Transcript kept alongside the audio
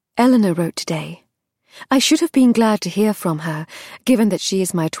Eleanor wrote today. I should have been glad to hear from her, given that she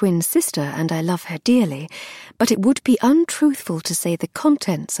is my twin sister and I love her dearly, but it would be untruthful to say the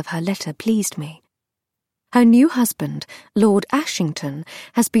contents of her letter pleased me. Her new husband, Lord Ashington,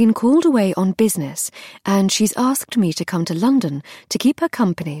 has been called away on business, and she's asked me to come to London to keep her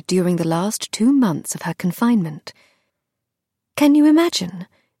company during the last 2 months of her confinement. Can you imagine?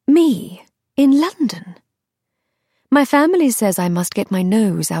 Me, in London? My family says I must get my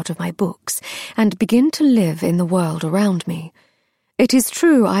nose out of my books and begin to live in the world around me. It is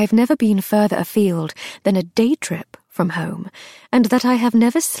true I've never been further afield than a day trip from home, and that I have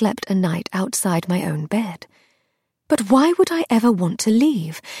never slept a night outside my own bed. But why would I ever want to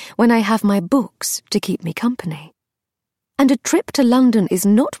leave when I have my books to keep me company? And a trip to London is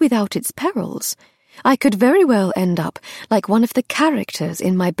not without its perils. I could very well end up like one of the characters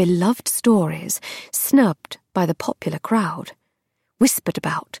in my beloved stories, snubbed by the popular crowd, whispered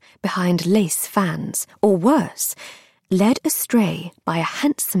about behind lace fans, or worse, led astray by a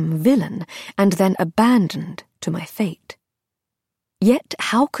handsome villain and then abandoned to my fate. Yet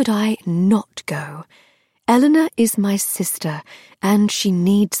how could I not go? Eleanor is my sister, and she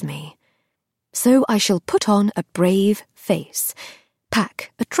needs me. So I shall put on a brave face,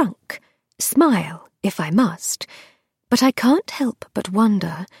 pack a trunk, smile if I must, but I can't help but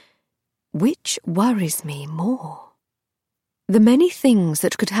wonder, which worries me more? The many things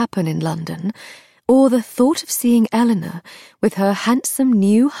that could happen in London, or the thought of seeing Eleanor with her handsome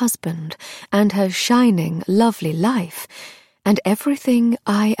new husband and her shining, lovely life, and everything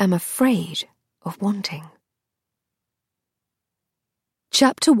I am afraid of wanting.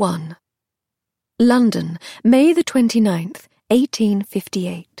 Chapter 1. London, May the 29th,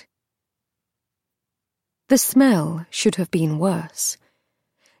 1858. The smell should have been worse.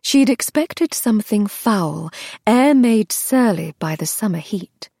 She'd expected something foul, air made surly by the summer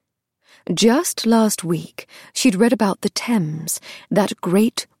heat. Just last week, she'd read about the Thames, that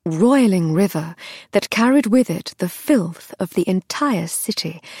great, roiling river that carried with it the filth of the entire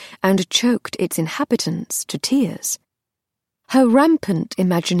city and choked its inhabitants to tears. Her rampant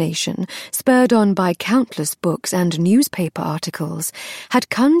imagination, spurred on by countless books and newspaper articles, had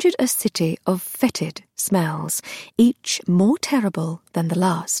conjured a city of fetid smells, each more terrible than the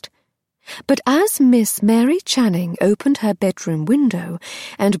last. But as Miss Mary Channing opened her bedroom window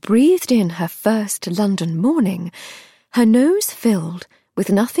and breathed in her first London morning, her nose filled with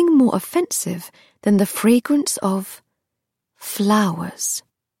nothing more offensive than the fragrance of flowers.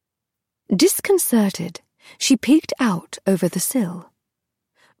 Disconcerted, she peeked out over the sill.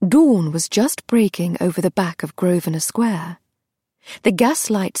 Dawn was just breaking over the back of Grosvenor Square. The gas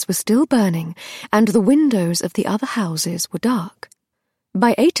lights were still burning, and the windows of the other houses were dark.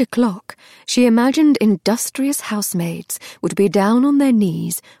 By 8 o'clock, she imagined industrious housemaids would be down on their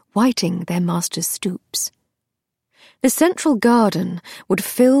knees, whiting their masters' stoops. The central garden would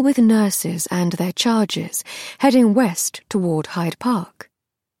fill with nurses and their charges, heading west toward Hyde Park.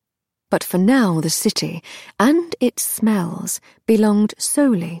 But for now the city, and its smells, belonged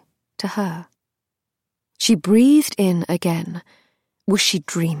solely to her. She breathed in again. Was she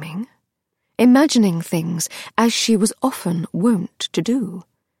dreaming? Imagining things as she was often wont to do.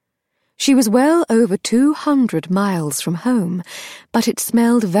 She was well over 200 miles from home, but it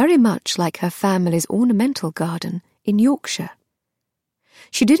smelled very much like her family's ornamental garden in Yorkshire.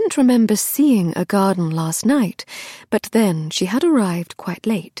 She didn't remember seeing a garden last night, but then she had arrived quite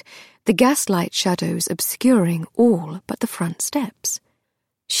late, the gaslight shadows obscuring all but the front steps.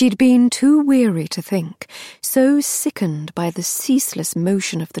 She'd been too weary to think, so sickened by the ceaseless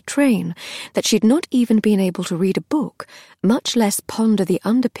motion of the train that she'd not even been able to read a book, much less ponder the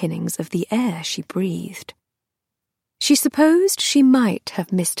underpinnings of the air she breathed. She supposed she might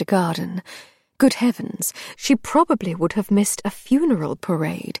have missed a garden. Good heavens, she probably would have missed a funeral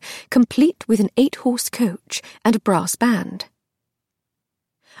parade, complete with an 8-horse coach and a brass band.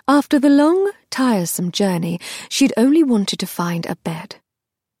 After the long, tiresome journey, she'd only wanted to find a bed.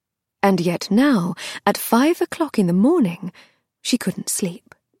 And yet now, at 5 o'clock in the morning, she couldn't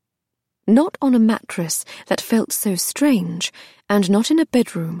sleep. Not on a mattress that felt so strange, and not in a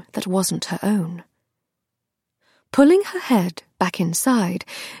bedroom that wasn't her own. Pulling her head back inside,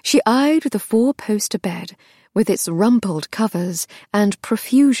 she eyed the 4-poster bed with its rumpled covers and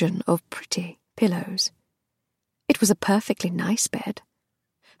profusion of pretty pillows. It was a perfectly nice bed.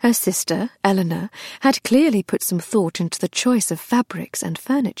 Her sister, Eleanor, had clearly put some thought into the choice of fabrics and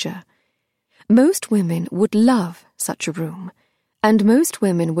furniture. Most women would love such a room, and most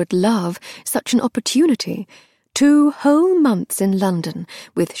women would love such an opportunity. 2 whole months in London,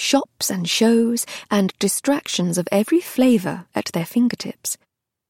 with shops and shows and distractions of every flavour at their fingertips.